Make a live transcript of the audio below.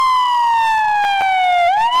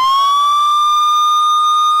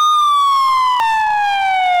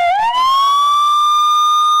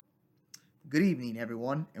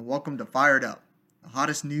everyone, and welcome to Fired Up, the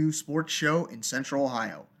hottest new sports show in Central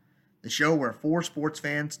Ohio. The show where four sports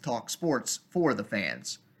fans talk sports for the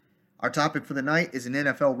fans. Our topic for the night is an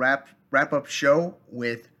NFL wrap-up show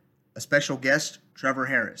with a special guest, Trevor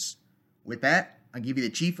Harris. With that, I give you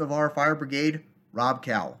the chief of our fire brigade, Rob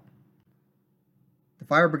Cowell. The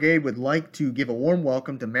fire brigade would like to give a warm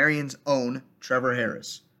welcome to Marion's own Trevor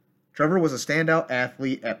Harris. Trevor was a standout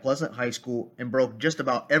athlete at Pleasant High School and broke just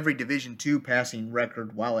about every Division II passing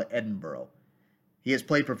record while at Edinboro. He has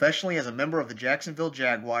played professionally as a member of the Jacksonville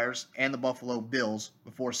Jaguars and the Buffalo Bills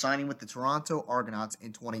before signing with the Toronto Argonauts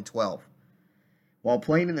in 2012. While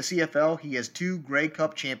playing in the CFL, he has 2 Grey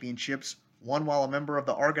Cup championships, one while a member of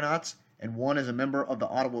the Argonauts and one as a member of the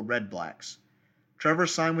Ottawa Red Blacks. Trevor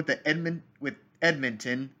signed with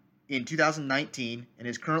Edmonton in 2019 and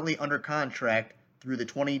is currently under contract through the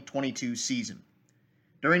 2022 season.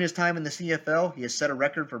 During his time in the CFL, he has set a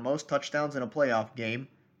record for most touchdowns in a playoff game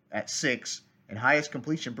at 6 and highest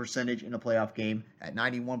completion percentage in a playoff game at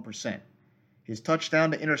 91%. His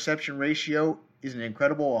touchdown to interception ratio is an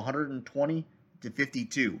incredible 120 to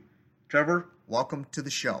 52. Trevor, welcome to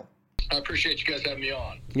the show. I appreciate you guys having me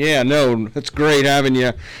on. Yeah, no, that's great having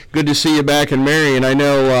you. Good to see you back in Marion. I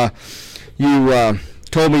know you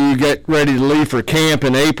told me you get ready to leave for camp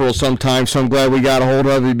in April sometime, so I'm glad we got a hold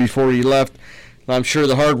of you before you left. I'm sure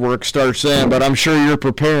the hard work starts then, but I'm sure you're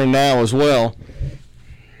preparing now as well.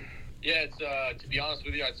 Yeah, it's to be honest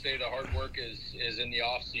with you, I'd say the hard work is in the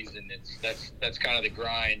off season. That's kind of the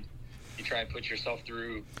grind. You try and put yourself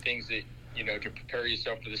through things that to prepare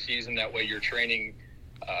yourself for the season. That way, your training,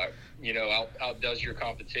 outdoes your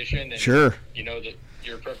competition, and sure, that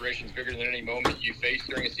your preparation is bigger than any moment you face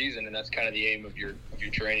during a season, and that's kind of the aim of your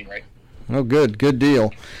training, right? Oh, good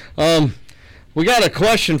deal. We got a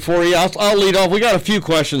question for you. I'll lead off. We got a few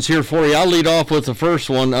questions here for you. I'll lead off with the first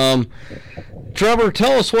one. Trevor,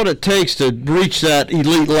 tell us what it takes to reach that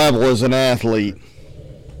elite level as an athlete.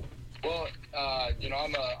 Well,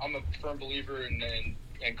 I'm a firm believer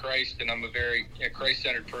in Christ, and I'm a very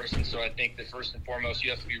Christ-centered person. So I think that first and foremost, you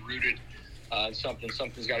have to be rooted in something.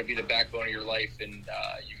 Something's got to be the backbone of your life, and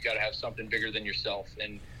you've got to have something bigger than yourself.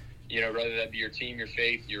 And whether that be your team, your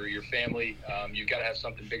faith, your family, you've got to have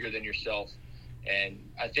something bigger than yourself. And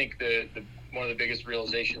I think the one of the biggest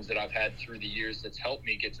realizations that I've had through the years that's helped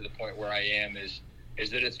me get to the point where I am is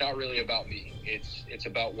that it's not really about me. It's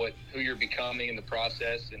about who you're becoming in the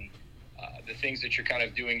process, and the things that you're kind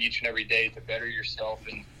of doing each and every day to better yourself,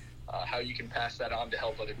 and how you can pass that on to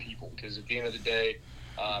help other people. Because at the end of the day,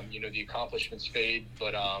 the accomplishments fade,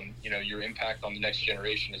 but your impact on the next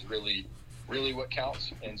generation is really, really what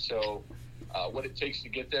counts. And so, what it takes to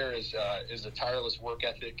get there is a tireless work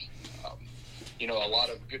ethic. A lot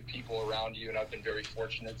of good people around you, and I've been very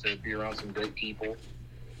fortunate to be around some great people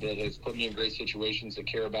that has put me in great situations that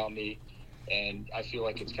care about me. And I feel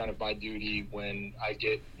like it's kind of my duty when I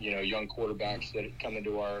get, young quarterbacks that come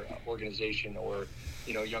into our organization, or,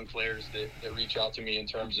 young players that reach out to me in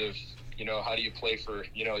terms of, how do you play for,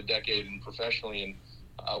 a decade and professionally,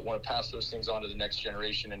 and want to pass those things on to the next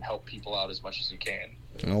generation and help people out as much as you can.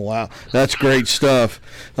 Oh, wow. That's great stuff.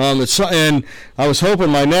 And I was hoping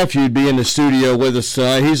my nephew would be in the studio with us.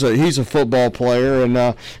 He's a football player, and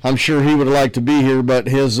I'm sure he would like to be here, but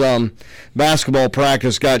his basketball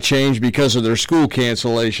practice got changed because of their school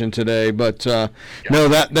cancellation today. But no,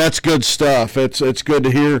 that's good stuff. It's good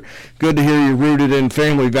to hear. Good to hear you're rooted in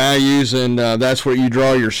family values, and that's where you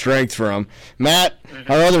draw your strength from. Matt,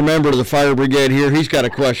 our other member of the fire brigade here, he's got a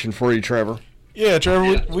question for you, Trevor. Yeah,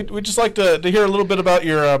 Trevor, we'd just like to hear a little bit about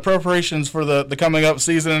your preparations for the coming up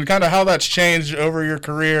season, and kind of how that's changed over your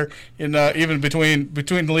career, in even between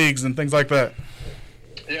leagues and things like that.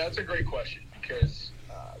 Yeah, that's a great question, because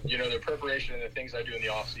the preparation and the things I do in the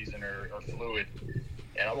off season are fluid,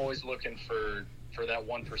 and I'm always looking for that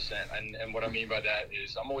 1%. And what I mean by that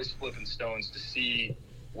is I'm always flipping stones to see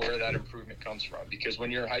where that improvement comes from, because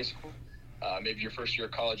when you're in high school, maybe your first year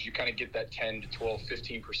of college, you kind of get that 10 to 12,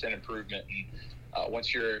 15% improvement. And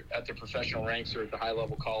once you're at the professional ranks or at the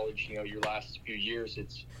high-level college, your last few years,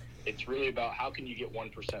 it's really about how can you get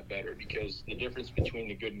 1% better, because the difference between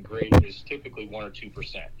the good and great is typically 1 or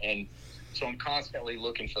 2%. And so I'm constantly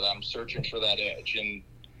looking for that. I'm searching for that edge. And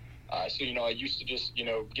so, I used to just, get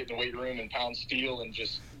in the weight room and pound steel and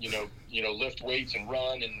just, lift weights and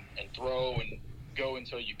run and throw and go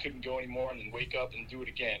until you couldn't go anymore, and then wake up and do it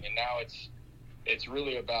again. And now it's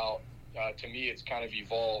really about, to me, it's kind of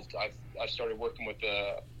evolved. I've started working with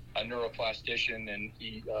a neuroplastician, and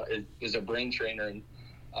he is a brain trainer, and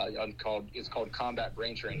it's called Combat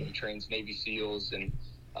Brain Training. He trains Navy SEALs and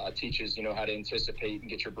teaches how to anticipate and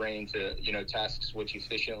get your brain to task switch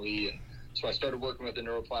efficiently, and So I started working with a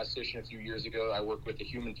neuroplastician a few years ago. I work with a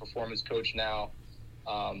human performance coach now,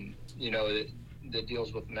 that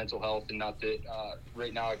deals with mental health. And not that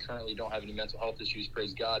right now I currently don't have any mental health issues,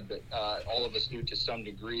 praise God, but all of us do to some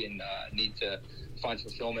degree, and need to find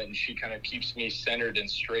fulfillment. And she kind of keeps me centered and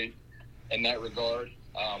straight in that regard.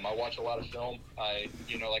 I watch a lot of film.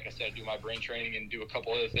 Like I said, I do my brain training and do a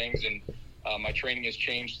couple other things. And my training has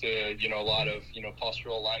changed to, a lot of,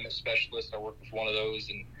 postural alignment specialists. I work with one of those,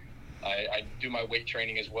 and I do my weight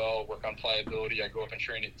training as well, work on pliability. I go up and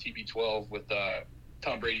train at TB12 with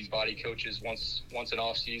Tom Brady's body coaches once in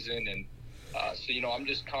off season. And so, I'm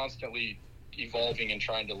just constantly evolving and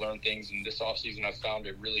trying to learn things. And this off season, I found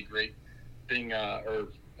a really great thing,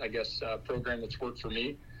 program that's worked for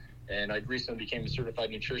me. And I recently became a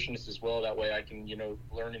certified nutritionist as well. That way I can,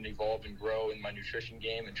 learn and evolve and grow in my nutrition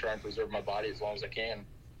game and try and preserve my body as long as I can.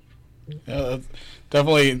 Yeah, that's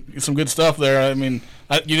definitely some good stuff there. I mean,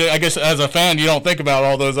 I guess as a fan, you don't think about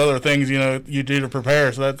all those other things, you do to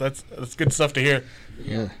prepare. So that's good stuff to hear.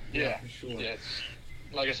 Yeah, for sure. Yeah, it's,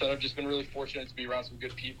 like I said, I've just been really fortunate to be around some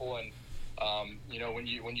good people. And,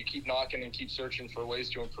 when you keep knocking and keep searching for ways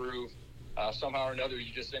to improve, somehow or another,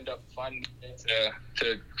 you just end up finding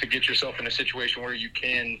to get yourself in a situation where you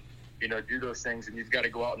can, do those things, and you've got to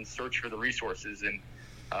go out and search for the resources. And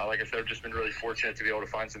like I said, I've just been really fortunate to be able to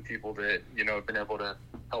find some people that, have been able to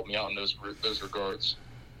help me out in those regards.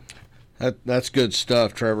 That's good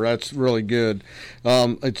stuff, Trevor. That's really good.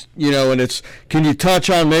 It's and it's. Can you touch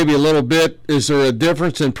on maybe a little bit? Is there a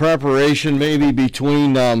difference in preparation maybe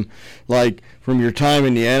between like from your time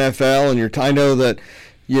in the NFL and your time? I know that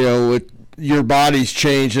your body's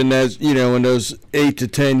changing as in those 8 to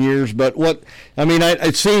 10 years. But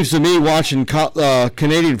it seems to me watching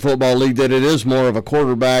Canadian Football League that it is more of a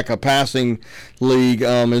quarterback, a passing league.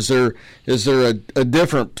 Is there a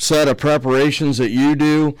different set of preparations that you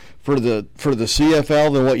do for the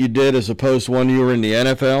CFL than what you did as opposed to when you were in the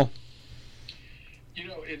NFL?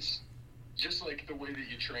 It's just like the way that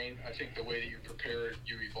you train. I think the way that you prepare,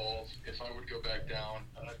 you evolve. If I would go back down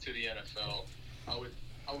to the NFL, I would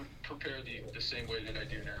prepare the same way that I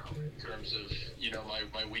do now in terms of,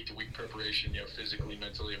 my week-to-week preparation, physically,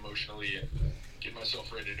 mentally, emotionally, and get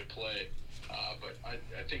myself ready to play. But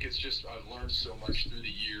I think it's just I've learned so much through the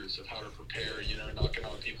years of how to prepare, knocking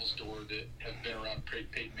on people's door that have been around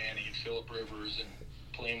Peyton Manning and Phillip Rivers and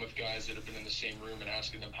playing with guys that have been in the same room and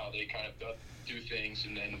asking them how they kind of do things.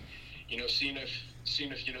 And then, seeing if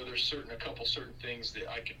there's a couple certain things that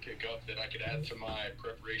I could pick up that I could add to my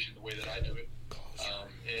preparation the way that I do it.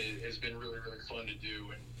 It has been really, really fun to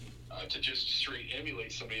do, and to just straight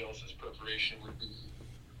emulate somebody else's preparation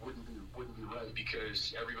wouldn't be right,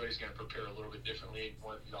 because everybody's going to prepare a little bit differently,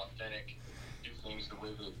 want to be authentic, do things the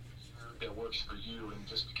way that works for you. And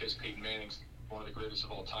just because Peyton Manning's one of the greatest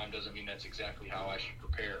of all time doesn't mean that's exactly how I should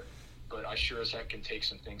prepare. But I sure as heck can take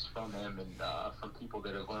some things from him and from people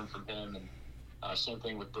that have learned from him. And same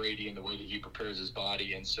thing with Brady and the way that he prepares his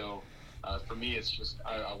body. And so for me, it's just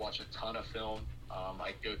I watch a ton of film.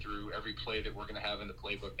 I go through every play that we're going to have in the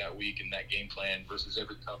playbook that week and that game plan versus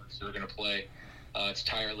every coverage that we're going to play. It's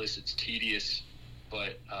tireless, it's tedious,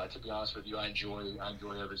 but to be honest with you, I enjoy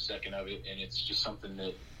every second of it, and it's just something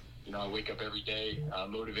that I wake up every day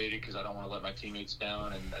motivated because I don't want to let my teammates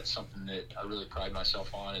down, and that's something that I really pride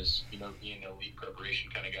myself on is being an elite preparation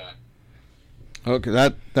kind of guy. Okay,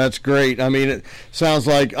 that's great. I mean, it sounds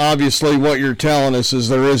like obviously what you're telling us is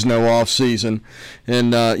there is no off season,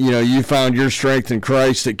 and you found your strength in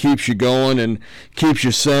Christ that keeps you going and keeps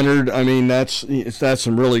you centered. I mean, that's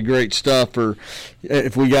some really great stuff for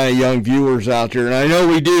if we got any young viewers out there, and I know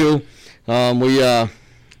we do. We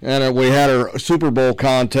had our Super Bowl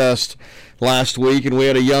contest last week, and we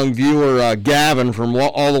had a young viewer, Gavin, from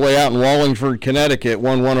all the way out in Wallingford, Connecticut,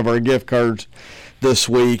 won one of our gift cards this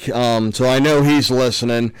week, so I know he's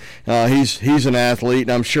listening. He's an athlete,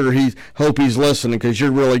 and I'm sure hope he's listening because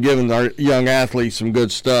you're really giving our young athletes some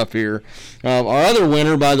good stuff here. Our other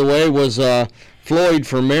winner, by the way, was Floyd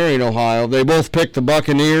from Marion, Ohio. They both picked the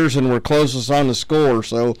Buccaneers and were closest on the score.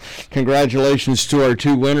 So congratulations to our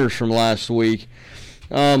two winners from last week.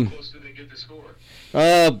 How close did they get the score?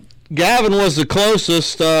 Gavin was the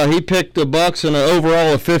closest. He picked the Bucs in an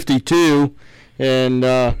overall of 52,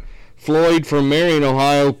 and Floyd from Marion,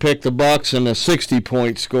 Ohio, picked the Bucs in a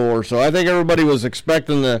 60-point score. So I think everybody was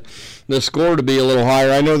expecting the score to be a little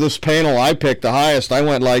higher. I know this panel, I picked the highest. I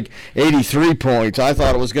went like 83 points. I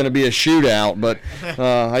thought it was going to be a shootout, but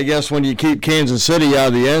I guess when you keep Kansas City out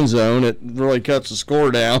of the end zone, it really cuts the score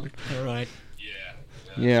down. All right.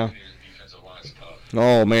 Yeah.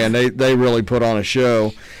 Oh, man, they really put on a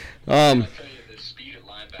show. I'll tell you, the speed at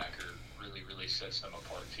linebacker really, really sets them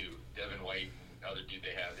apart, too. Devin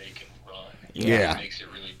Yeah. It makes it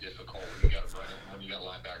really difficult when you got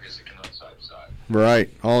linebackers that can run side to side. Right.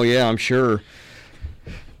 Oh yeah, I'm sure.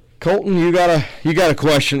 Colton, you got a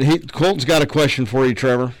question. Colton's got a question for you,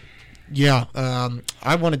 Trevor. Yeah,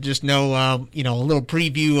 I want to just know, a little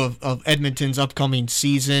preview of Edmonton's upcoming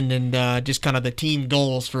season and just kind of the team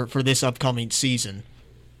goals for this upcoming season.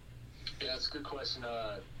 Yeah, that's a good question.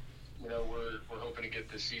 We're hoping to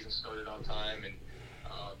get this season started on time, and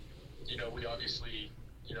we obviously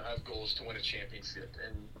have goals to win a championship.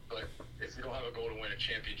 But if you don't have a goal to win a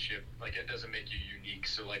championship, like, it doesn't make you unique.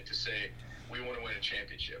 So, like, to say we want to win a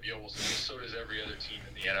championship, well, so does every other team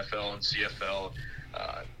in the NFL and CFL.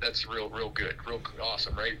 That's real good, real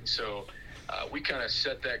awesome, right? So we kind of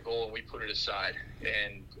set that goal and we put it aside,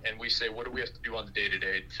 and we say, what do we have to do on the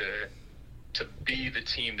day-to-day to be the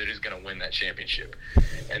team that is going to win that championship?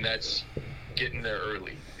 And that's getting there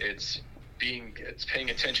early. It's paying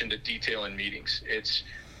attention to detail in meetings. It's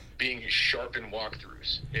being sharp in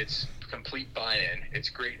walkthroughs. It's complete buy-in. It's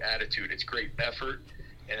great attitude. It's great effort,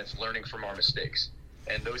 and it's learning from our mistakes.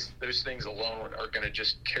 And those things alone are going to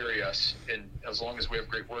just carry us. And as long as we have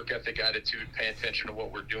great work ethic, attitude, pay attention to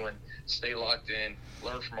what we're doing, stay locked in,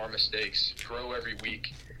 learn from our mistakes, grow every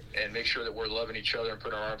week, and make sure that we're loving each other and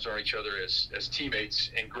putting our arms around each other as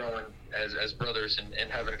teammates and growing as brothers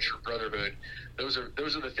and having a true brotherhood. Those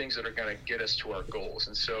are the things that are going to get us to our goals.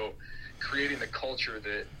 And so creating the culture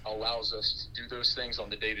that allows us to do those things on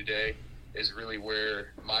the day-to-day is really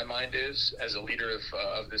where my mind is as a leader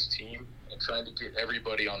of this team, and trying to get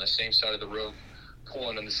everybody on the same side of the road,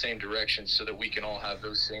 pulling in the same direction so that we can all have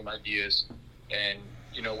those same ideas. And,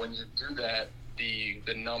 when you do that, the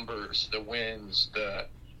numbers, the wins, the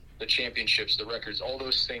championships, the records, all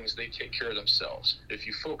those things, they take care of themselves. If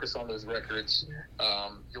you focus on those records,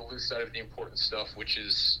 you'll lose sight of the important stuff, which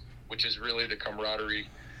is really the camaraderie,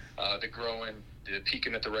 the growing, the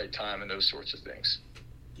peaking at the right time, and those sorts of things.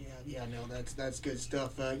 Yeah, no, that's good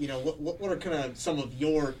stuff. What are kind of some of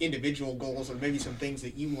your individual goals, or maybe some things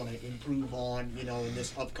that you want to improve on, in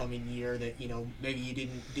this upcoming year that maybe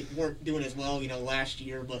you weren't doing as well, last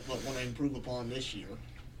year, but want to improve upon this year?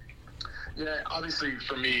 Yeah, obviously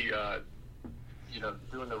for me,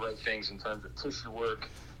 doing the right things in terms of tissue work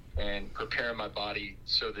and preparing my body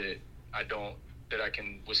so that I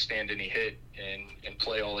can withstand any hit and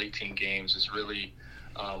play all 18 games is really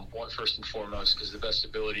first and foremost, because the best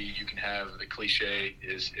ability you can have, the cliche,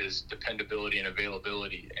 is dependability and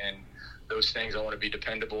availability. And those things, I want to be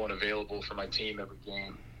dependable and available for my team every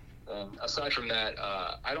game. And aside from that,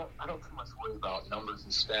 I don't too much worry about numbers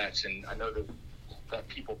and stats. And I know that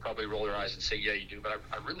people probably roll their eyes and say, yeah, you do, but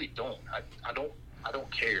I really don't. I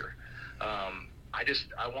don't care.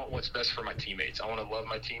 I want what's best for my teammates. I want to love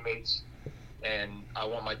my teammates, and I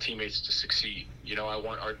want my teammates to succeed. I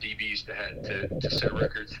want our DBs to set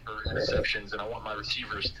records for interceptions, and I want my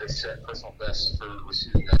receivers to set personal bests for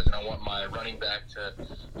receiving yards, and I want my running back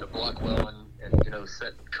to block well and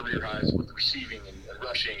set career highs with receiving and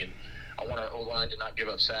rushing, and I want our O-line to not give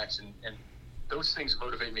up sacks, and those things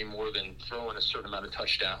motivate me more than throwing a certain amount of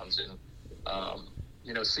touchdowns.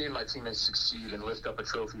 And seeing my teammates succeed and lift up a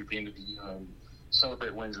trophy at the end of the year and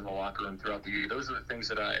celebrate wins in the locker room throughout the year, those are the things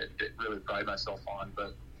that I really pride myself on.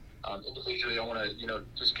 But individually, I want to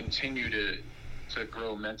just continue to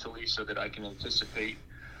grow mentally so that I can anticipate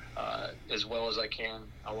as well as I can.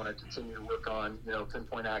 I want to continue to work on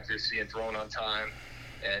pinpoint accuracy and throwing on time,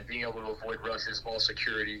 and being able to avoid rushes, ball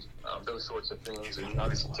security, those sorts of things, and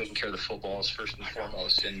obviously taking care of the football is first and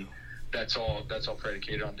foremost. And that's all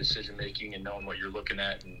predicated on decision making and knowing what you're looking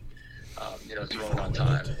at, and throwing on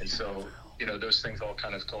time. And so those things all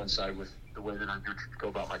kind of coincide with the way that I go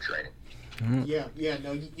about my training. Mm-hmm. Yeah,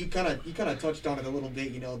 no, you kind of touched on it a little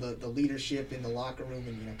bit. The leadership in the locker room,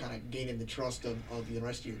 and kind of gaining the trust of the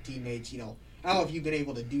rest of your teammates. How have you been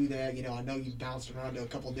able to do that? I know you've bounced around to a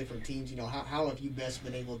couple different teams. How have you best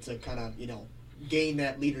been able to kind of gain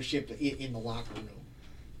that leadership in the locker room?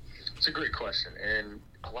 It's a great question, and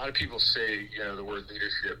a lot of people say the word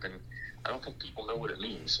leadership, and I don't think people know what it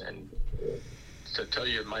means. And to tell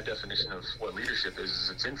you my definition of what leadership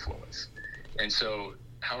is it's influence. And so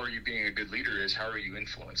how are you being a good leader is how are you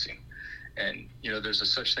influencing? And, there's a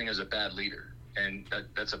such thing as a bad leader, and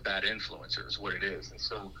that's a bad influencer is what it is. And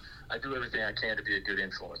so I do everything I can to be a good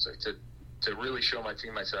influencer, to really show my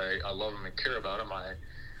teammates I love them and care about them.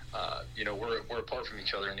 We're apart from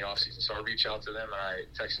each other in the off season, so I reach out to them and I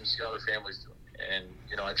text them to see how their families doing. And,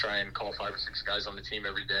 I try and call 5 or 6 guys on the team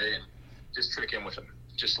every day and just check in with them,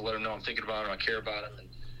 just to let them know I'm thinking about them, I care about them, and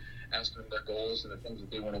ask them their goals and the things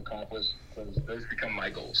that they want to accomplish. Because those become my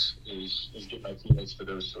goals, is get my teammates to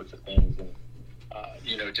those sorts of things. And,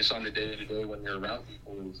 just on the day-to-day when you're around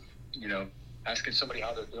people, is, asking somebody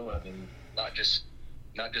how they're doing, and not just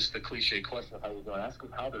the cliche question of how you're doing. Ask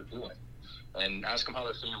them how they're doing, and ask them how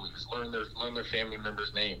their families. Learn their family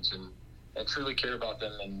members' names, and truly care about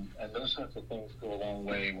them. And those sorts of things go a long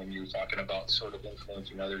way when you're talking about sort of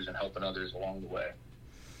influencing others and helping others along the way.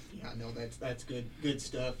 Yeah, no, that's good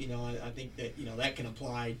stuff. I think that that can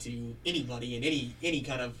apply to anybody in any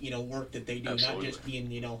kind of work that they do, Absolutely. not just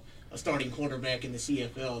being a starting quarterback in the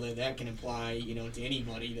CFL. That can apply to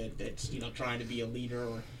anybody that's trying to be a leader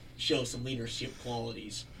or show some leadership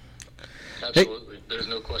qualities. Absolutely, there's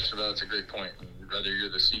no question about it. It's a great point. Whether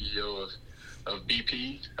you're the CEO of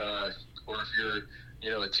BP or if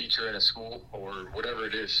you're a teacher in a school or whatever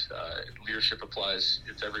it is, leadership applies.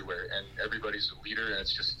 It's everywhere, and everybody's a leader. And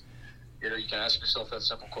it's just you can ask yourself that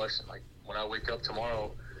simple question, like when I wake up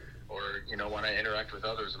tomorrow, or when I interact with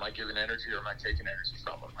others, am I giving energy or am I taking energy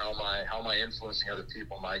from them? How am I influencing other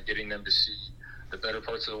people? Am I getting them to see the better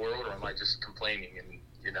parts of the world, or am I just complaining and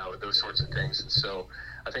those sorts of things? And so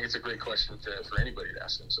I think it's a great question for anybody to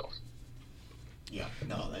ask themselves. Yeah,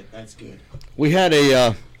 no, that's good. We had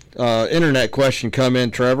a internet question come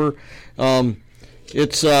in, Trevor.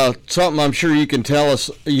 It's something I'm sure you can tell us.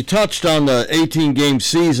 You touched on the 18-game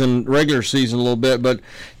season, regular season a little bit, but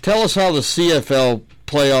tell us how the CFL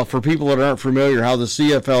playoff, for people that aren't familiar, how the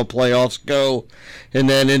CFL playoffs go and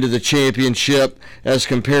then into the championship as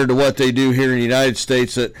compared to what they do here in the United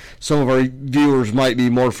States that some of our viewers might be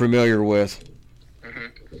more familiar with.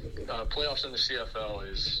 Playoffs in the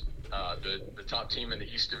CFL is the top team in the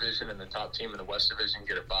East Division and the top team in the West Division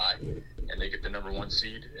get a bye, and they get the number 1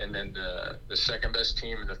 seed. And then the second best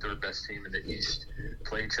team and the third best team in the East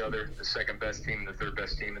play each other. The second best team and the third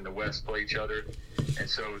best team in the West play each other. And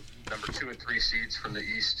so number 2 and 3 seeds from the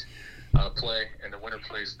East play, and the winner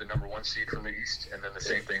plays the number 1 seed from the East. And then the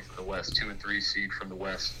same thing from the West. 2 and 3 seed from the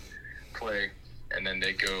West play, and then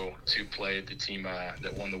they go to play the team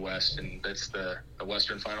that won the West, and that's the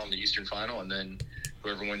Western Final and the Eastern Final, and then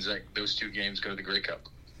whoever wins those 2 games go to the Grey Cup.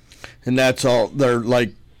 And that's all. They're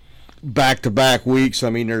like back-to-back weeks. I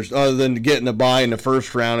mean, there's other than getting a bye in the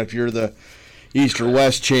first round, if you're the East or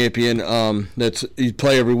West champion, that's you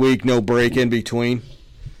play every week, no break in between.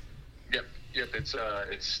 Yep.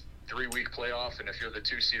 It's 3-week playoff, and if you're the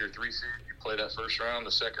 2 seed or 3 seed, you play that first round,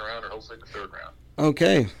 the second round, or hopefully the third round.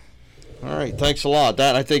 Okay. All right. Thanks a lot.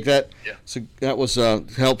 I think that was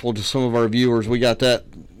helpful to some of our viewers. We got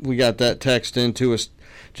that text into us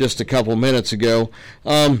just a couple minutes ago.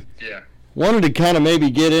 Wanted to kind of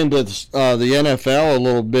maybe get into the NFL a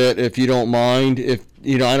little bit, if you don't mind. If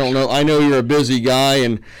I don't know. I know you're a busy guy,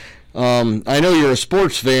 and I know you're a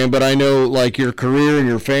sports fan, but I know like your career and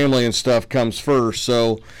your family and stuff comes first.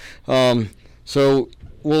 So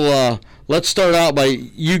we'll. Let's start out by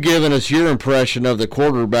you giving us your impression of the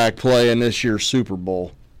quarterback play in this year's Super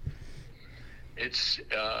Bowl. It's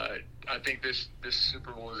I think this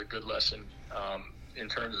Super Bowl is a good lesson in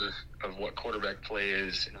terms of what quarterback play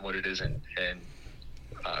is and what it isn't. And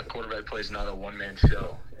quarterback play is not a one-man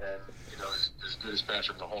show. And as good as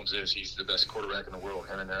Patrick Mahomes is, he's the best quarterback in the world.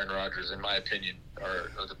 Him and Aaron Rodgers, in my opinion, are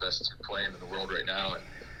the best playing in the world right now. And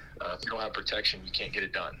if you don't have protection, you can't get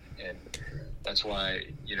it done. And that's why,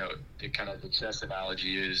 the chess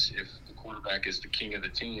analogy is if the quarterback is the king of the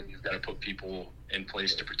team, you've got to put people in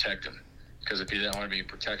place to protect him. Because if you don't have any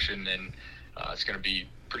protection, then it's going to be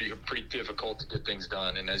pretty difficult to get things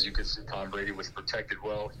done. And as you can see, Tom Brady was protected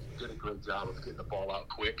well. He did a great job of getting the ball out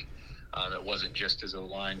quick. It wasn't just his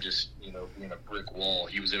O-line being a brick wall.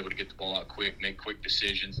 He was able to get the ball out quick, make quick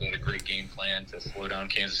decisions. They had a great game plan to slow down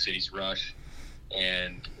Kansas City's rush.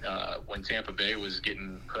 And when Tampa Bay was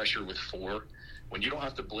getting pressure with 4, when you don't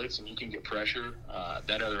have to blitz and you can get pressure,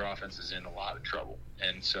 that other offense is in a lot of trouble.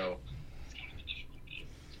 And so,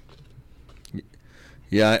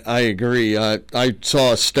 yeah, I agree. I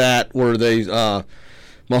saw a stat where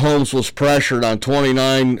Mahomes was pressured on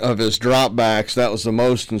 29 of his dropbacks. That was the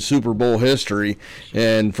most in Super Bowl history.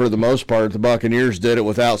 And for the most part, the Buccaneers did it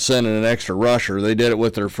without sending an extra rusher. They did it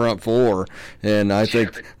with their front 4. And I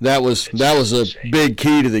think that was a big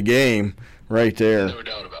key to the game right there. No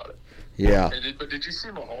doubt about it. Yeah. But did you see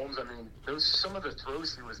Mahomes? I mean, some of the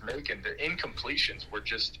throws he was making, the incompletions were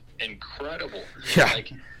just incredible. Yeah.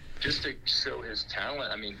 Just to show his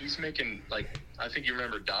talent. I mean, he's making, I think you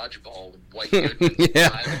remember Dodgeball with White Goodman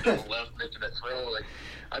diving to the left, making that throw.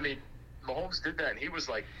 Mahomes did that, and he was,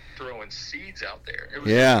 throwing seeds out there. It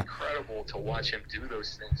was incredible to watch him do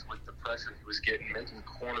those things with the pressure he was getting, making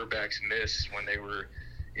cornerbacks miss when they were,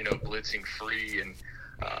 blitzing free. And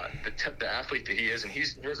the athlete that he is, and he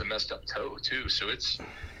has a messed up toe, too. So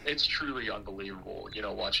it's truly unbelievable,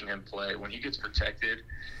 watching him play. When he gets protected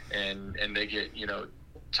and they get,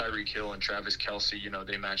 Tyreek Hill and Travis Kelce,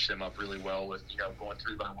 they match them up really well with, going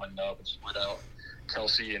 3-by-1 nub and split out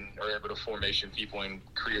Kelce and are able to formation people and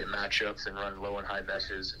create matchups and run low and high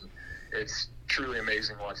meshes. And it's truly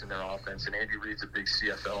amazing watching their offense. And Andy Reid's a big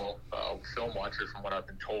CFL film watcher from what I've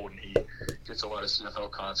been told, and he gets a lot of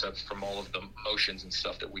CFL concepts from all of the motions and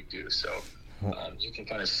stuff that we do. So you can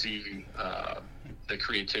kind of see the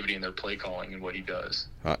creativity in their play calling and what he does.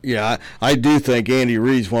 I do think Andy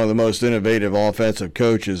Reid's one of the most innovative offensive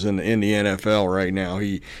coaches in the NFL right now.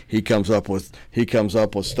 He comes up with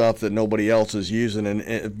stuff that nobody else is using, and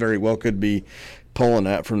it very well could be pulling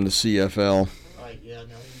that from the CFL. Right. Yeah.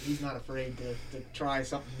 No, he's not afraid to try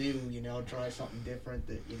something new. Try something different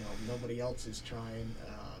that nobody else is trying.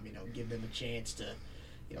 Give them a chance to.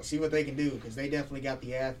 See what they can do, because they definitely got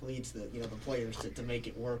the athletes, the players to make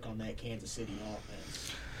it work on that Kansas City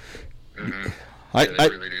offense. Mm-hmm. Yeah, they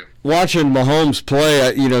really do. Watching Mahomes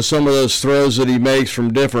play, some of those throws that he makes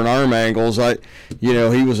from different arm angles.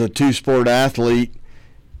 He was a two-sport athlete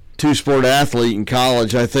in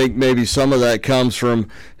college. I think maybe some of that comes from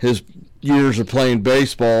his years of playing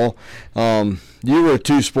baseball. You were a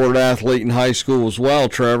two-sport athlete in high school as well,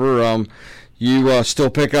 Trevor. You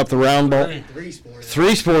still pick up the round ball?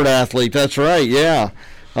 Three-sport athlete, that's right, yeah.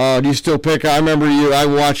 Do you still pick? I remember I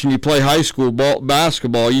watching you play high school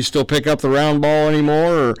basketball. You still pick up the round ball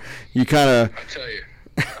anymore, or you kind of?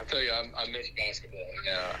 I'll tell you, I miss basketball.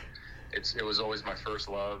 Yeah, it was always my first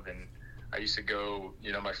love, and I used to go.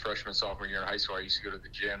 My freshman, sophomore year in high school, I used to go to the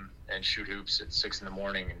gym and shoot hoops at 6 a.m.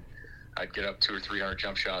 and I'd get up 200 or 300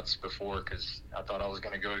 jump shots before, because I thought I was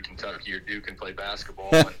going to go to Kentucky or Duke and play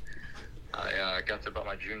basketball. And I got to about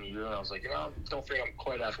my junior year, and I was like, I don't think I'm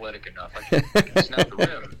quite athletic enough. I can snap the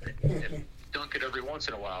rim and dunk it every once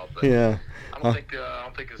in a while, but yeah. I don't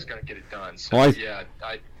think it's going to get it done. So that's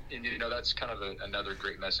kind of another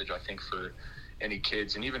great message, I think, for any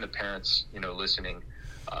kids and even the parents, listening.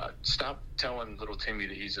 Stop telling little Timmy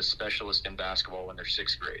that he's a specialist in basketball when they're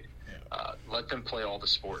 6th grade. Let them play all the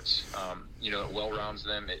sports. It well-rounds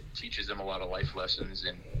them. It teaches them a lot of life lessons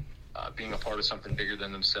and being a part of something bigger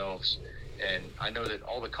than themselves. And I know that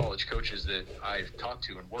all the college coaches that I've talked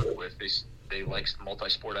to and worked with, they like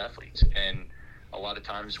multi-sport athletes. And a lot of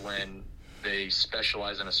times when they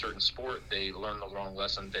specialize in a certain sport, they learn the wrong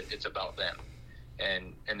lesson that it's about them.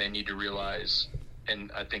 And they need to realize,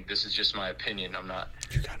 and I think this is just my opinion, I'm not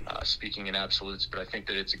speaking in absolutes, but I think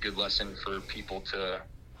that it's a good lesson for people to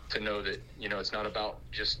know that, it's not about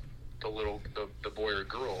just the boy or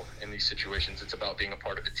girl in these situations. It's about being a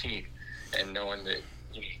part of a team and knowing that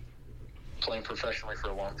playing professionally for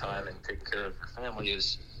a long time and taking care of your family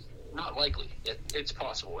is not likely. It's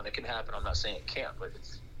possible and it can happen. I'm not saying it can't, but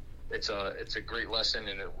it's a great lesson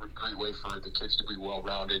and a great way for the kids to be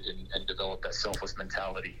well-rounded and develop that selfless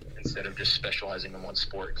mentality instead of just specializing in one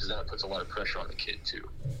sport, because then it puts a lot of pressure on the kid too.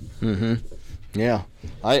 Mm-hmm. Yeah,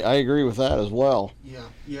 I agree with that as well.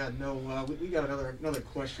 We got another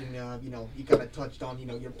question. You kind of touched on,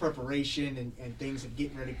 your preparation and things of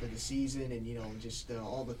getting ready for the season and, just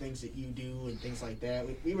all the things that you do and things like that.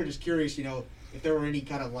 We were just curious, if there were any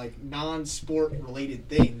kind of like non-sport related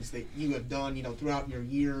things that you have done, throughout your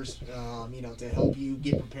years, to help you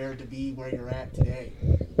get prepared to be where you're at today.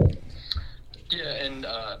 Yeah, and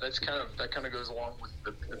that kind of goes along with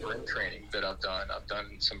the brain training that I've done. I've done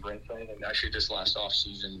some brain training, and actually just last off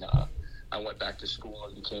season, I went back to school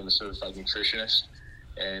and became a certified nutritionist,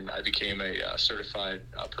 and I became a certified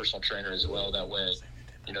personal trainer as well. That way,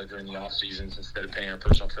 during the off seasons, instead of paying a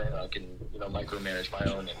personal trainer, I can micromanage my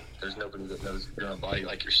own, and there's nobody that knows your own body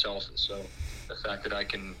like yourself. And so the fact that I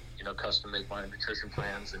can custom make my nutrition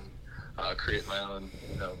plans and create my own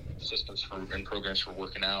systems and programs for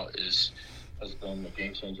working out has been a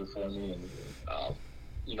game changer for me. And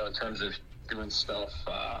in terms of doing stuff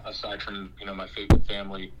aside from my favorite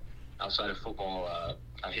family outside of football,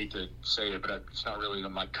 I hate to say it, but it's not really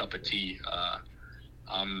my cup of tea.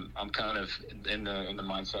 I'm kind of in the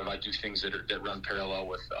mindset of I do things that run parallel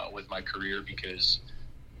with my career, because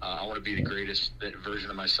I want to be the greatest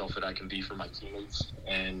version of myself that I can be for my teammates,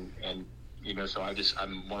 and so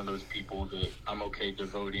I'm one of those people that I'm okay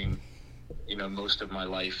devoting most of my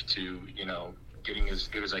life to getting as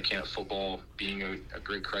good as I can at football, being a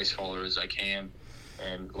great Christ follower as I can,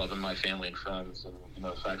 and loving my family and friends. And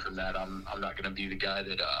aside from that, I'm not going to be the guy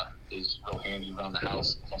that is real handy around the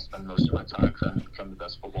house. I'll spend most of my time trying to become the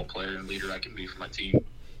best football player and leader I can be for my team.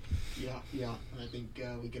 Yeah. I think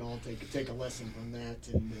we can all take a lesson from that,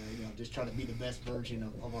 and just try to be the best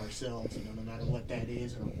version of ourselves. No matter what that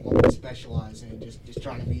is or what we specialize in, just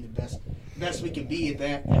trying to be the best we can be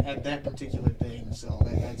at that particular thing. So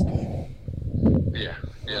that's good.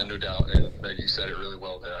 Yeah, no doubt. And you said it really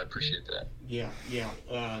well there. I appreciate that. Yeah.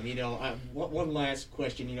 One last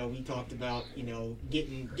question. We talked about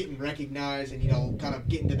getting recognized and kind of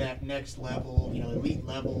getting to that next level, elite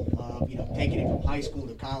level, taking it from high school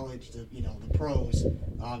to college to the pros.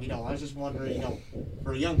 I was just wondering,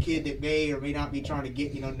 for a young kid that may or may not be trying to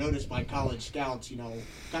get noticed by college scouts,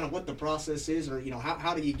 kind of what the process is, or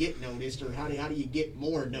how do you get noticed, or how do you get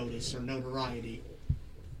more notice or notoriety?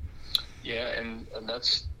 Yeah, and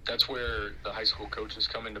that's where the high school coaches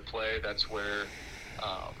come into play. That's where,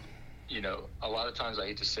 a lot of times, I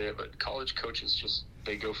hate to say it, but college coaches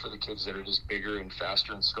they go for the kids that are just bigger and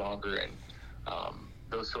faster and stronger and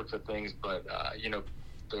those sorts of things. But,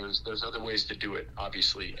 there's other ways to do it,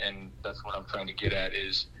 obviously, and that's what I'm trying to get at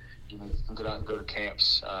is, you can get out and go to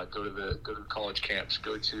camps, go to the college camps,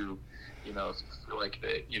 go to, if you feel like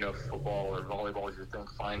that, football or volleyball is your thing,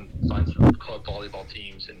 find some club volleyball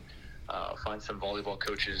teams and find some volleyball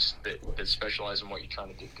coaches that specialize in what you're trying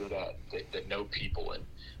to get good at, that know people and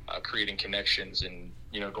creating connections and,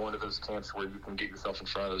 going to those camps where you can get yourself in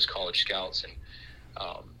front of those college scouts. And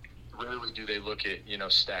rarely do they look at,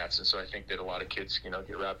 stats. And so I think that a lot of kids,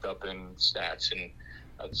 get wrapped up in stats, and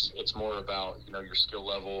it's more about, your skill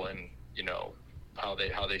level and, how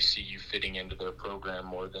they see you fitting into their program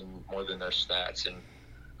more than their stats. And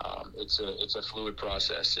it's a fluid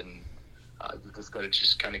process, and you just got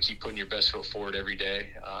to kind of keep putting your best foot forward every day,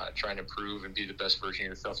 trying to improve and be the best version of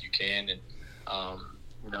yourself you can.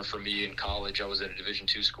 And, for me in college, I was at a Division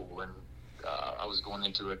II school, and I was going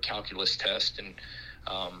into a calculus test, and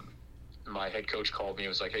my head coach called me and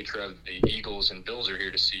was like, "Hey, Trev, the Eagles and Bills are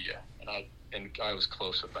here to see you." And I was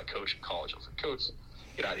close with my coach in college. I was like, "Coach,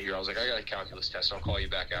 get out of here." I was like, "I got a calculus test. I'll call you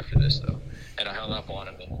back after this, though." And I hung up on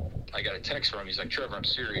him, and I got a text from him. He's like, "Trevor, I'm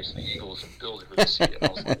serious. The Eagles and Bills are here to see you." And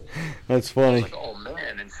I was like, that's funny. I was like, "Oh,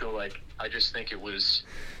 man." And so, I just think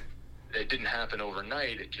it didn't happen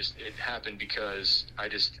overnight. It happened because I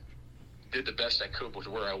just did the best I could with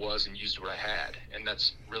where I was and used what I had. And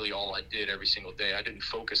that's really all I did every single day. I didn't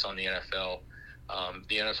focus on the NFL.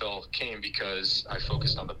 The NFL came because I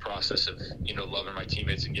focused on the process of, loving my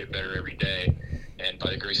teammates and getting better every day. And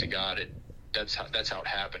by the grace of God, that's how it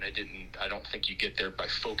happened. I don't think you get there by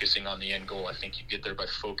focusing on the end goal. I think you get there by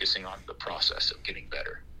focusing on the process of getting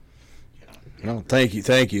better. No, thank you.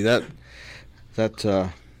 That's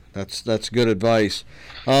good advice.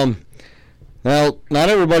 Now, not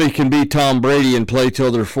everybody can be Tom Brady and play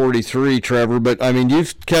till they're 43, Trevor, but,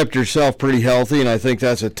 you've kept yourself pretty healthy, and I think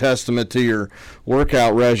that's a testament to your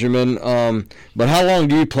workout regimen. But how long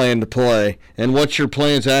do you plan to play, and what's your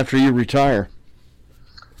plans after you retire?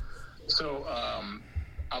 So,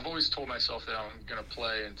 I've always told myself that I'm going to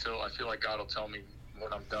play until I feel like God will tell me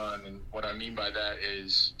when I'm done, and what I mean by that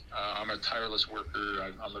is I'm a tireless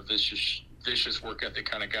worker. I'm a vicious work ethic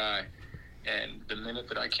kind of guy. And the minute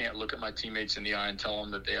that I can't look at my teammates in the eye and tell them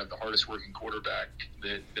that they have the hardest working quarterback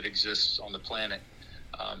that exists on the planet,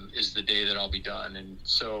 is the day that I'll be done. And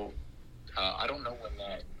so I don't know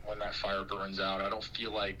when that fire burns out. I don't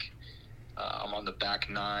feel like I'm on the back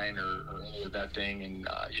nine or any of that thing. And,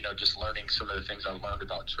 just learning some of the things I've learned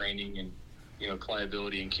about training and,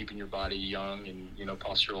 pliability and keeping your body young and,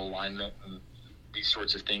 postural alignment and these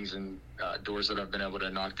sorts of things and doors that I've been able to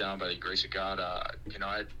knock down by the grace of God.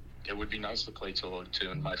 It would be nice to play till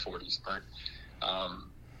in my 40s, but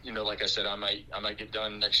like I said, I might get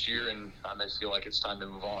done next year, and I might feel like it's time to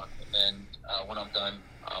move on. And when I'm done,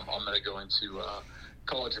 I'm going to go into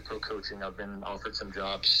college and pro coaching. I've been offered some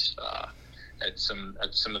jobs at some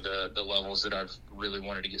of the levels that I've really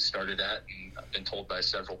wanted to get started at, and I've been told by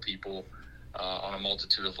several people on a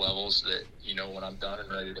multitude of levels that when I'm done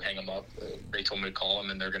and ready to hang them up, they told me to call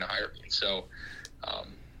them and they're going to hire me. So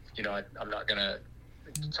I'm not going to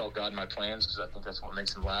tell God my plans because I think that's what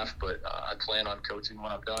makes him laugh, but I plan on coaching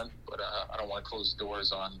when I'm done, but I don't want to close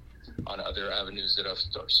doors on other avenues that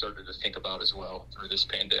I've started to think about as well through this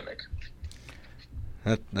pandemic.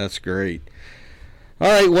 That's great. All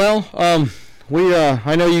right, well,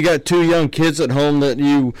 I know you got two young kids at home that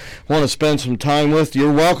you want to spend some time with.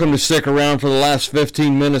 You're welcome to stick around for the last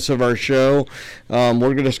 15 minutes of our show.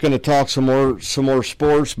 We're just going to talk some more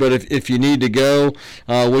sports, but if you need to go,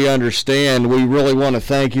 we understand. We really want to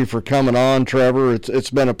thank you for coming on, Trevor. It's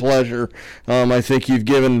been a pleasure. I think you've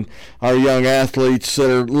given our young athletes that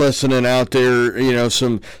are listening out there,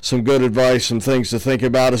 some good advice, some things to think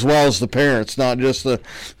about, as well as the parents, not just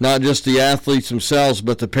the athletes themselves,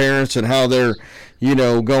 but the parents and how they're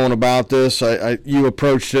going about this. You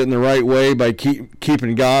approached it in the right way by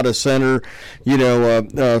keeping God a center,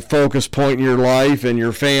 a focus point in your life and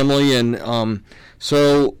your family. And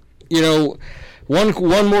so,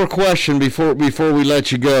 One more question before we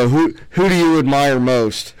let you go. Who do you admire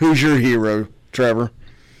most? Who's your hero, Trevor?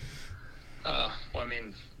 Well, I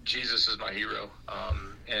mean, Jesus is my hero,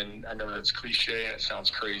 and I know that's cliche and it sounds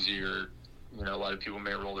crazy, or a lot of people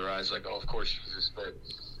may roll their eyes like, "Oh, of course Jesus." But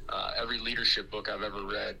every leadership book I've ever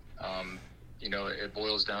read, it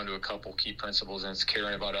boils down to a couple key principles, and it's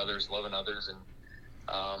caring about others, loving others,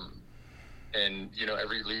 and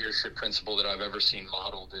every leadership principle that I've ever seen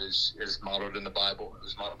modeled is modeled in the Bible. It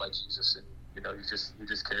was modeled by Jesus, and he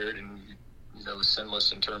just cared, and was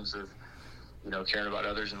sinless in terms of caring about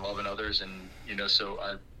others and loving others, and so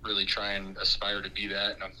I really try and aspire to be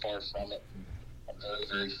that, and I'm far from it. I'm very,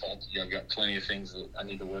 very faulty. I've got plenty of things that I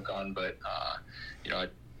need to work on, but I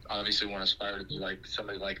obviously want to aspire to be like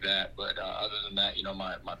somebody like that. But other than that,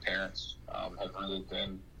 my parents have really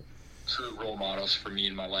been true role models for me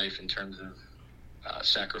in my life in terms of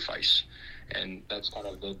sacrifice, and that's kind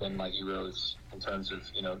of they've been my heroes in terms of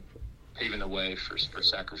paving the way for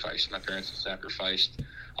sacrifice. My parents have sacrificed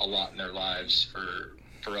a lot in their lives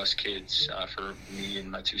for us kids, for me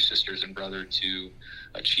and my two sisters and brother to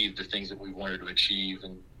achieve the things that we wanted to achieve,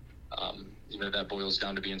 and that boils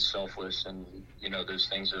down to being selfless, and those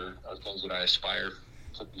things are things that I aspire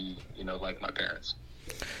to be like my parents.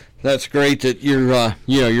 That's great that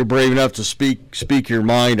you're brave enough to speak your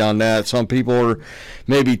mind on that. Some people are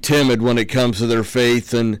maybe timid when it comes to their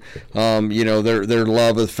faith and their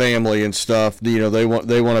love of family and stuff. They want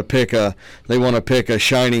to pick a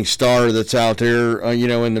shining star that's out there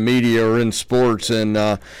in the media or in sports, and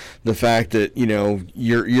the fact that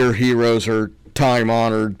your heroes are time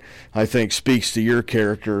honored, I think, speaks to your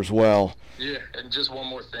character as well. Yeah, and just one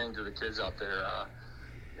more thing to the kids out there,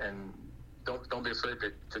 and don't be afraid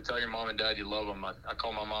to tell your mom and dad you love them. I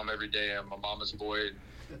call my mom every day. I'm a mama's boy.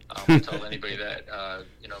 I'll tell anybody that.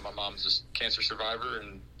 My mom's a cancer survivor,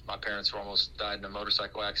 and my parents were almost died in a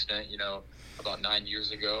motorcycle accident, about 9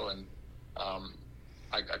 years ago. And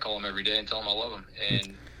I call them every day and tell them I love them.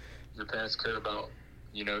 And your parents care about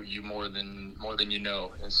you more than you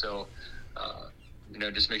know. And so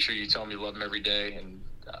just make sure you tell them you love them every day, and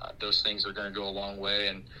those things are going to go a long way,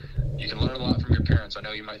 and you can learn a lot from your parents. I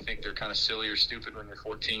know you might think they're kind of silly or stupid when you're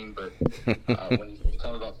 14, but when you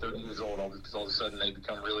become about 30 years old, all of a sudden they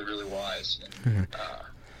become really, really wise. And,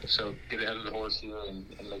 so get ahead of the horse here and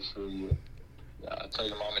make sure you tell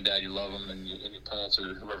your mom and dad you love them, and your parents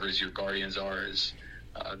or whoever your guardians are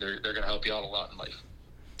they're going to help you out a lot in life.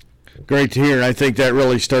 Great to hear. I think that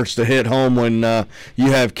really starts to hit home when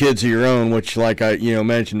you have kids of your own, which, like I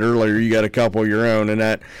mentioned earlier, you got a couple of your own, and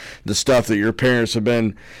that the stuff that your parents have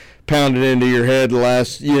been pounded into your head the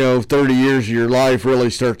last 30 years of your life really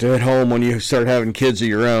start to hit home when you start having kids of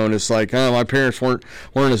your own. It's like, my parents weren't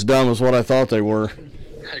as dumb as what I thought they were.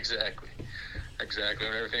 Exactly.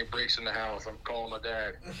 When everything breaks in the house, I'm calling my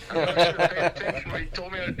dad. He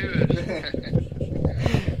told me how to do this.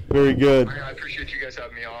 Very good. I appreciate you guys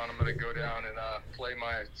having me on. I'm going to go down and play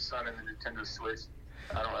my son in the Nintendo Switch.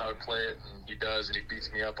 I don't know how to play it, and he does, and he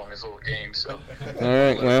beats me up on his little game. So, all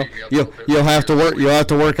right. Well, you'll have to work. You'll have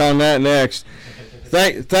to work on that next.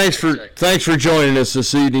 Thanks for joining us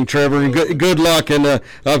this evening, Trevor, and good luck in the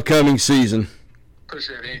upcoming season.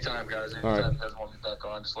 Appreciate it. Anytime, guys. Anytime you guys want me back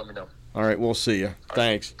on, just let me know. All right, we'll see you.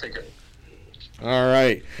 Thanks. Take care. All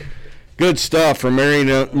right. Good stuff from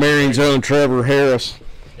Marion's own Trevor Harris.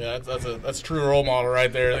 Yeah, that's a true role model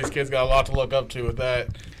right there. These kids got a lot to look up to with that.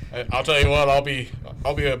 I'll tell you what, I'll be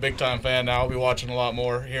a big time fan now. I'll be watching a lot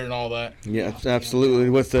more, hearing all that. Yeah, absolutely.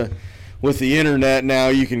 With the internet now,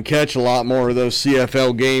 you can catch a lot more of those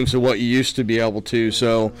CFL games than what you used to be able to.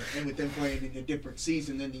 So, and with them playing in a different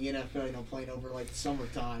season than the NFL, playing over like the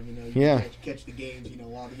summertime, you can catch the games,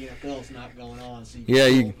 while the NFL's not going on. So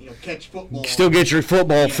you catch football. Still get your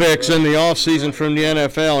football fix in the off season from the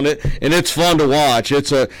NFL, and it's fun to watch.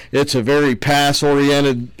 It's a very pass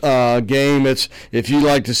oriented game. If you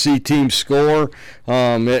like to see teams score,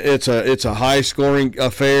 it's a high scoring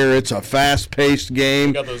affair. It's a fast paced game.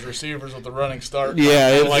 You got those receivers with the running start.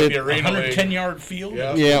 Yeah, like the arena 110-yard field.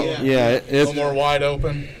 Yeah. It's a little more wide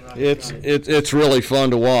open. It's really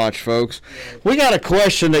fun to watch, folks. We got a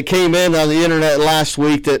question that came in on the internet last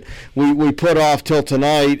week that we put off till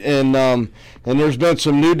tonight, and there's been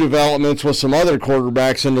some new developments with some other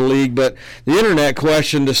quarterbacks in the league. But the internet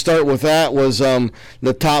question to start with that was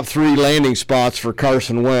the top 3 landing spots for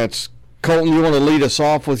Carson Wentz. Colton, you want to lead us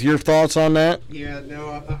off with your thoughts on that? Yeah,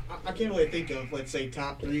 no, I can't really think of, let's say,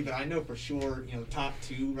 top 3, but I know for sure, top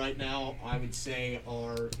 2 right now, I would say,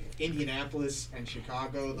 are Indianapolis and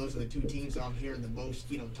Chicago. Those are the 2 teams I'm hearing the most,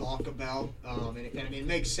 talk about. And it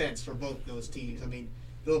makes sense for both those teams. I mean,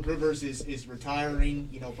 Phillip Rivers is retiring,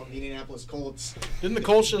 from the Indianapolis Colts. Didn't the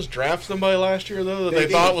Colts just draft somebody last year though that they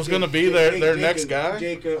did. thought was going to be their next guy?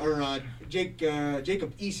 Jacob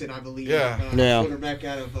Eason, I believe. Yeah. Quarterback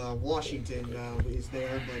out of Washington is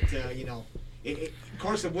there, but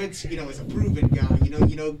Carson Wentz, is a proven guy.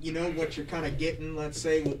 You know what you're kind of getting. Let's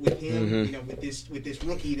say with him, Mm-hmm. with this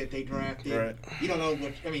rookie that they drafted. Right. You don't know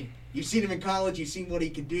what. You've seen him in college. You've seen what he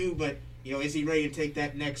can do, but is he ready to take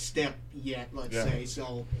that next step yet? Let's say.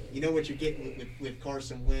 So you know what you're getting with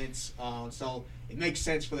Carson Wentz. So it makes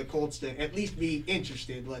sense for the Colts to at least be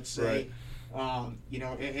interested. Let's say. Right.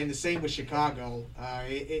 And the same with Chicago.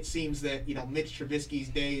 It seems that Mitch Trubisky's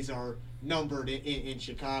days are numbered in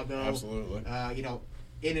Chicago. Absolutely.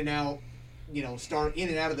 In and out. Start in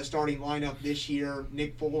and out of the starting lineup this year.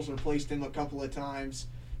 Nick Foles replaced him a couple of times.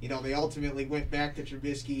 They ultimately went back to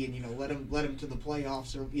Trubisky and led him to the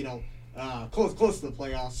playoffs or close to the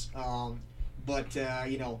playoffs. But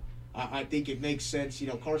I think it makes sense.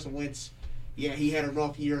 Carson Wentz, he had a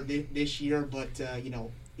rough year this year, but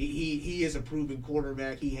he is a proven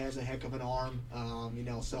quarterback. He has a heck of an arm.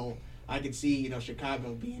 So I could see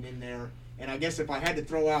Chicago being in there. And I guess if I had to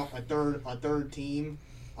throw out a third team,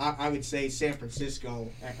 I would say San Francisco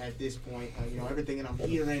at this point. Everything that I'm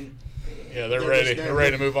hearing. Yeah, they're ready. They're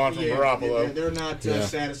ready to move on from Garoppolo. They're not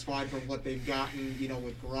satisfied from what they've gotten,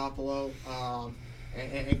 with Garoppolo.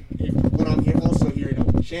 And what I'm also hearing,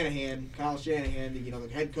 Kyle Shanahan, the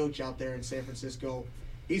head coach out there in San Francisco,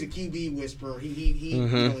 he's a QB whisperer. He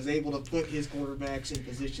is able to put his quarterbacks in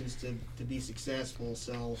positions to be successful.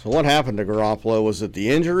 So what happened to Garoppolo? Was it the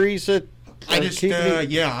injuries that? I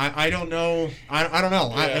don't know. I don't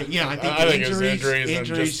know. I think it was injuries and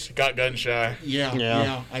just got gun shy.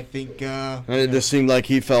 Yeah. I think it just seemed like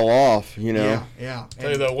he fell off. Yeah. Tell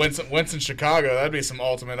you though, Wentz in Chicago, that'd be some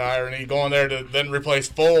ultimate irony. Going there to then replace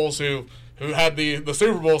Foles, who had the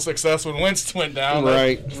Super Bowl success when Wentz went down.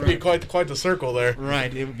 Right. It'd be quite the circle there.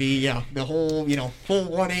 Right. It would be the whole full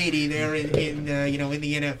 180 there in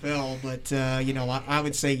the NFL. But I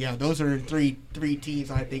would say those are three teams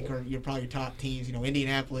I think are probably top teams.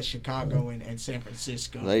 Indianapolis, Chicago, and San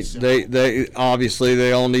Francisco. They obviously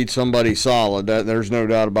they all need somebody solid. There's no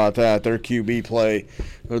doubt about that. Their QB play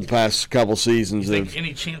over the past couple seasons. You think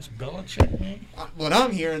any chance Belichick maybe? What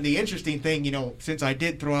I'm hearing, the interesting thing, since I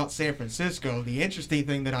did throw out San Francisco, the interesting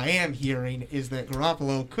thing that I am hearing is that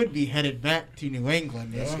Garoppolo could be headed back to New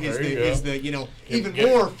England. Even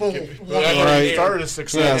more full. Started a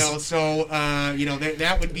success. So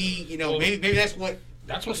that would be maybe that's what.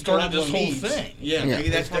 That's what started this whole thing. Yeah, maybe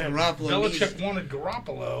that's what Garoppolo needs. Belichick wanted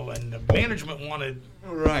Garoppolo, and the management wanted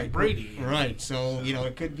Brady. Right. So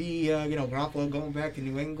it could be Garoppolo going back to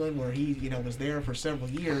New England, where he was there for several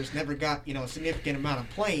years, never got a significant amount of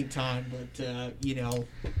playing time, but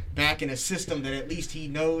back in a system that at least he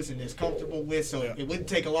knows and is comfortable with. So it wouldn't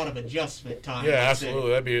take a lot of adjustment time. Yeah,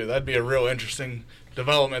 absolutely. That'd be a real interesting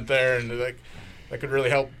development there, and that could really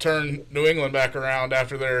help turn New England back around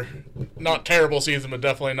after their not terrible season, but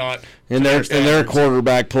definitely not. And their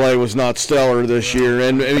quarterback play was not stellar this year,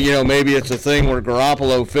 and maybe it's a thing where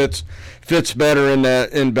Garoppolo fits better in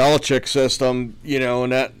Belichick's system,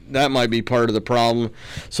 and that might be part of the problem.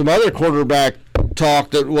 Some other quarterback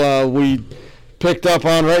talk that we picked up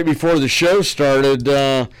on right before the show started.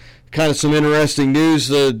 Kind of some interesting news.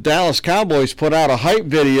 The Dallas Cowboys put out a hype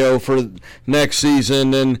video for next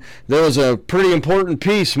season, and there was a pretty important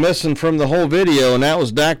piece missing from the whole video, and that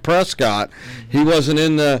was Dak Prescott. He wasn't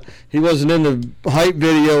in the hype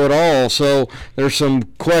video at all. So there's some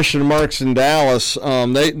question marks in Dallas.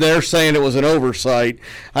 They're saying it was an oversight.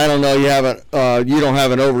 I don't know. You don't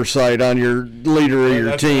have an oversight on your leader of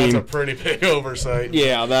your team. That's a pretty big oversight.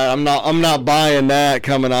 Yeah, I'm not buying that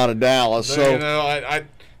coming out of Dallas.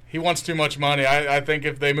 He wants too much money. I think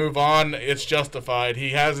if they move on, it's justified. He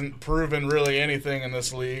hasn't proven really anything in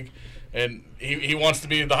this league, and he wants to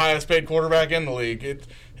be the highest paid quarterback in the league.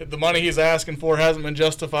 The money he's asking for hasn't been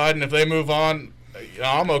justified, and if they move on,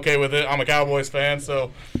 I'm okay with it. I'm a Cowboys fan,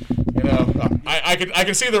 so I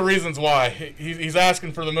can see the reasons why. He's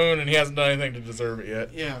asking for the moon, and he hasn't done anything to deserve it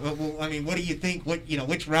yet. Yeah, well, what do you think?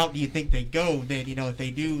 Which route do you think they go? Then if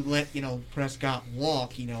they do let Prescott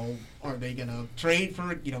walk, are they gonna trade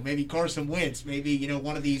for maybe Carson Wentz, maybe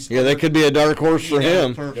one of these? Yeah, that could be a dark horse for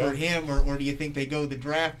him. For him, or do you think they go the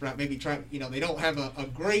draft route? Maybe try. They don't have a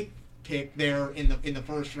great pick there in the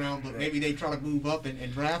first round, but maybe they try to move up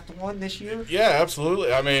and draft one this year. Yeah,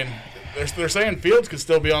 absolutely. I mean, they're saying Fields could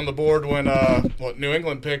still be on the board when New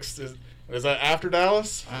England picks. Is that after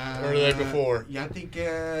Dallas or are they before? Yeah, I think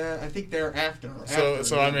they're after.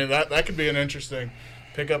 So I mean that could be an interesting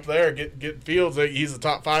pick up there, get Fields. He's a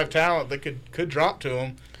top 5 talent that could drop to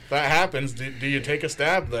him. If that happens, do you take a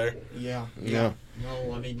stab there? Yeah.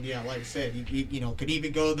 No, I mean, yeah, like I said, you could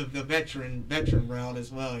even go the veteran route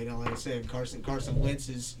as well. Like I said, Carson Wentz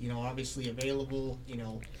is, obviously available.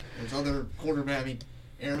 There's other quarterback. I mean,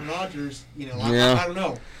 Aaron Rodgers, I don't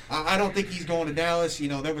know. I don't think he's going to Dallas.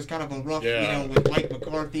 That was kind of a rough, with Mike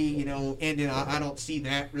McCarthy, ending. I don't see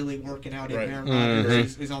that really working out. Right. If Aaron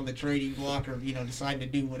Rodgers is on the trading block or, deciding to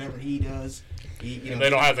do whatever he does. And they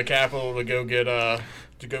don't have the capital to go get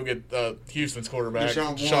Houston's quarterback,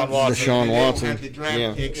 Deshaun Watson. Deshaun Watson. They don't have the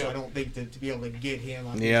draft picks, so I don't think to be able to get him.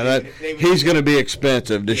 He's going to be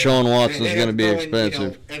expensive. Deshaun Watson's going to be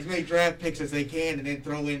expensive. As many draft picks as they can, and then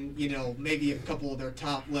throw in, maybe a couple of their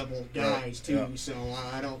top level guys too. Yeah. So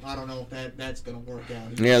I don't know if that's going to work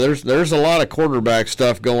out. Yeah, there's a lot of quarterback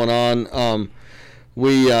stuff going on.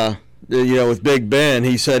 With Big Ben,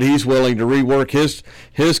 he said he's willing to rework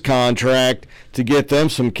his contract to get them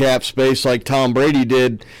some cap space like Tom Brady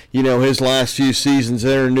did, his last few seasons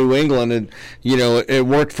there in New England. And, it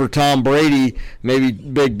worked for Tom Brady. Maybe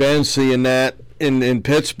Big Ben seeing that in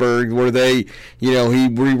Pittsburgh where they, he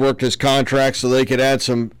reworked his contract so they could add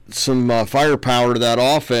some firepower to that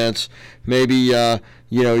offense. Maybe, I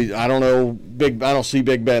don't know. I don't see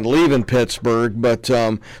Big Ben leaving Pittsburgh, but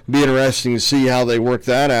it'll be interesting to see how they work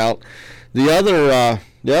that out. The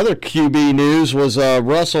other QB news was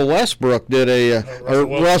Russell Westbrook did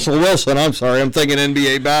Russell Wilson. I'm sorry, I'm thinking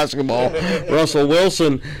NBA basketball. Russell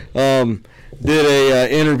Wilson did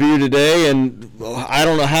a interview today, and I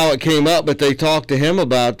don't know how it came up, but they talked to him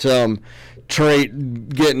about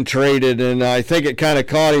getting traded, and I think it kind of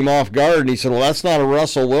caught him off guard, and he said, well, that's not a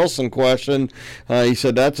Russell Wilson question. He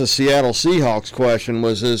said that's a Seattle Seahawks question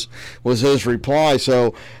was his reply.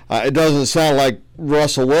 So it doesn't sound like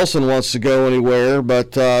Russell Wilson wants to go anywhere,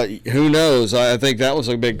 but who knows? I think that was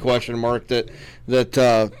a big question mark that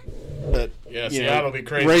Seattle be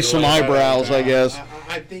crazy. Raise some eyebrows, I guess.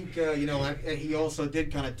 I think he also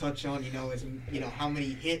did kind of touch on how many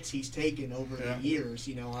hits he's taken over the years.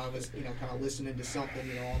 I was kind of listening to something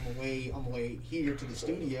on the way here to the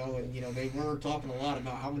studio, and they were talking a lot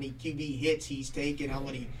about how many QB hits he's taken, how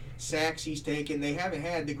many sacks he's taken. They haven't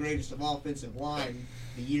had the greatest of offensive line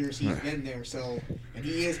the years he's been there. So, and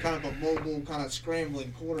he is kind of a mobile, kind of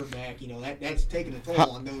scrambling quarterback. That's taking a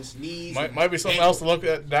toll on those knees. Might be something else to look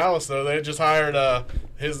at Dallas though. They just hired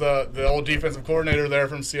the old defensive coordinator there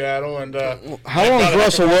from Seattle. And how long has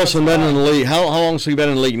Russell Wilson been in the league? How long has he been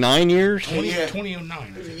in the league? 9 years?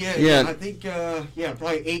 2009. Yeah. I think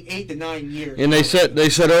probably 8 to 9 years. And they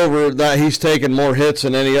said over that he's taken more hits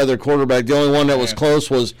than any other quarterback. The only one that was close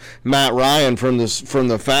was Matt Ryan from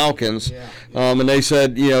the Falcons. Yeah. And they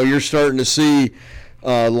said, you're starting to see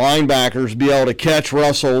linebackers be able to catch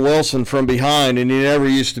Russell Wilson from behind, and you never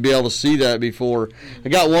used to be able to see that before. I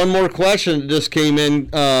got one more question that just came in.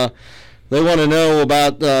 They want to know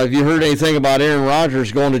about, have you heard anything about Aaron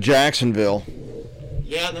Rodgers going to Jacksonville?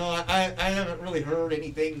 Yeah, no, I haven't really heard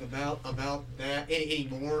anything about that any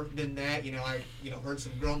more than that. I heard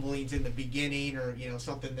some grumblings in the beginning, or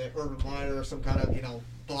something that Urban Meyer or some kind of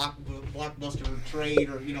blockbuster trade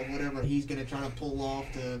or whatever he's going to try to pull off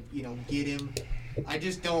to get him. I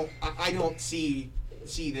just don't. I don't see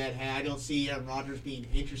that. I don't see Aaron Rodgers being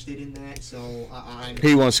interested in that. So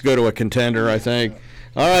he wants to go to a contender, I think.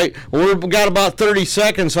 All right, well, we've got about 30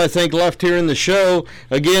 seconds, I think, left here in the show.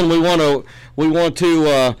 Again, we want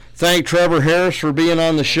to thank Trevor Harris for being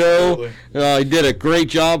on the show. He did a great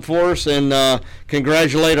job for us, and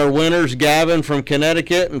congratulate our winners, Gavin from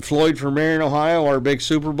Connecticut and Floyd from Marion, Ohio, our big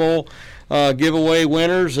Super Bowl giveaway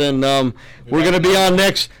winners. And we're going to be on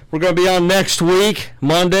next week,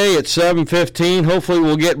 Monday at 7:15. Hopefully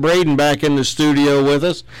we'll get Braden back in the studio with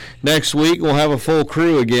us next week. We'll have a full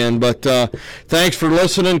crew again. But thanks for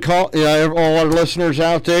listening, all our listeners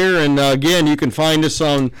out there. And again, you can find us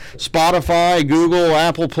on Spotify, Google,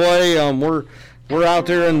 Apple Play. We're out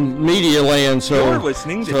there in media land, so you're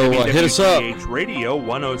listening to hit us up. WWTH Radio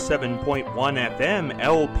 107.1 FM,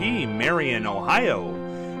 LP, Marion, Ohio.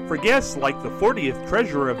 For guests like the 40th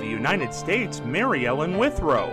Treasurer of the United States, Mary Ellen Withrow.